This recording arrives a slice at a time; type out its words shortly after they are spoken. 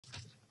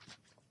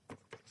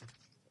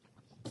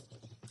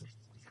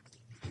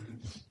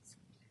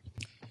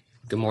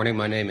Good morning.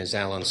 My name is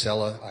Alan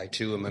Sella. I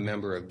too am a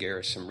member of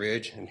Garrison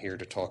Ridge and here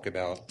to talk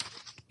about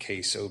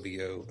case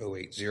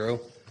OB-80.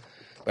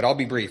 But I'll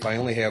be brief. I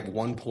only have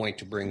one point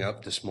to bring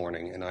up this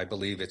morning, and I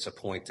believe it's a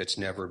point that's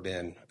never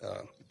been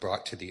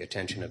brought to the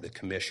attention of the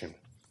Commission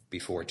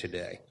before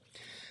today.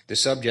 The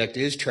subject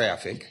is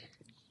traffic,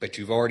 but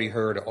you've already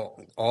heard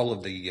all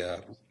of the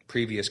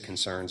previous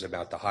concerns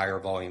about the higher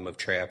volume of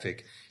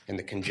traffic and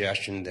the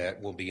congestion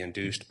that will be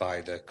induced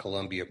by the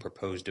Columbia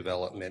proposed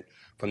development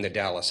from the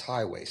Dallas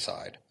highway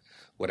side.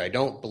 What I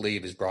don't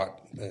believe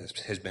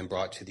has been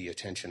brought to the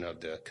attention of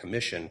the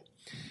Commission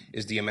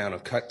is the amount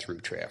of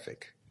cut-through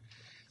traffic.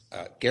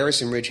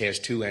 Garrison Ridge has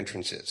two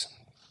entrances.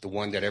 The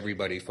one that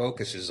everybody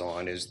focuses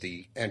on is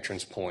the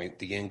entrance point,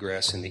 the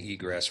ingress and the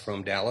egress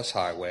from Dallas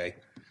Highway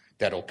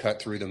that'll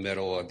cut through the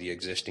middle of the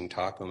existing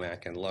Taco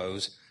Mac and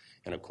Lowe's,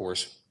 and of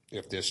course,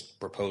 if this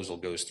proposal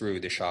goes through,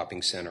 the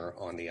shopping center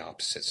on the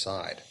opposite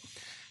side.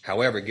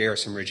 However,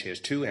 Garrison Ridge has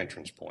two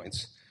entrance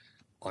points.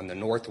 On the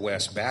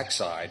northwest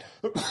backside,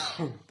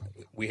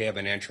 we have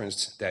an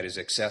entrance that is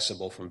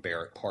accessible from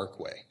Barrett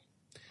Parkway.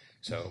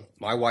 So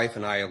my wife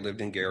and I have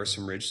lived in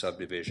Garrison Ridge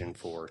subdivision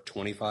for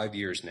 25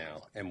 years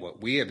now, and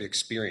what we have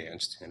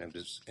experienced and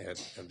have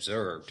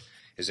observed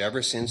is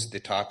ever since the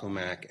Taco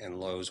Mac and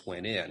Lowe's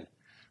went in,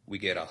 we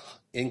get an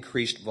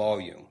increased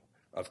volume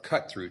of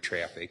cut-through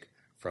traffic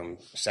from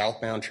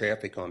southbound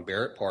traffic on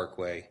Barrett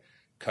Parkway,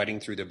 cutting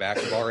through the back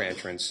of our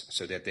entrance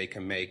so that they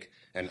can make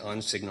an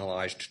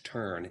unsignalized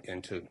turn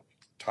into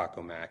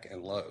Taco Mac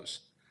and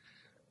Lowe's.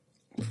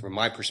 From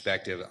my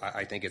perspective,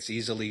 I think it's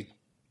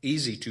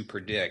easy to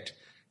predict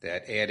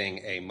that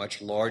adding a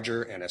much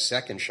larger and a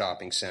second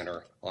shopping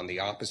center on the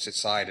opposite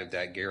side of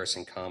that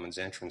Garrison Commons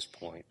entrance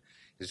point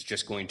is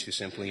just going to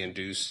simply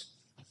induce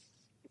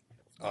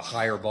a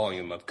higher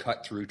volume of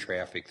cut-through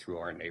traffic through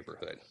our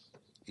neighborhood,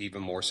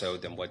 even more so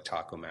than what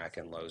Taco Mac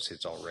and Lowe's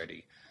has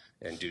already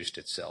induced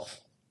itself.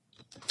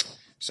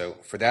 So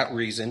for that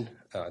reason,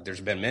 there's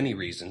been many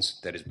reasons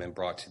that has been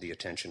brought to the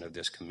attention of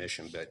this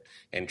commission,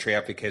 and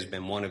traffic has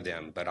been one of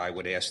them, but I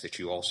would ask that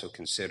you also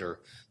consider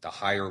the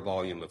higher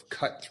volume of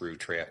cut-through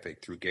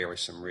traffic through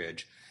Garrison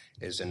Ridge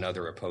as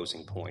another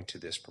opposing point to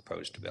this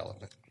proposed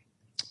development.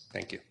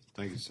 Thank you.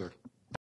 Thank you, sir.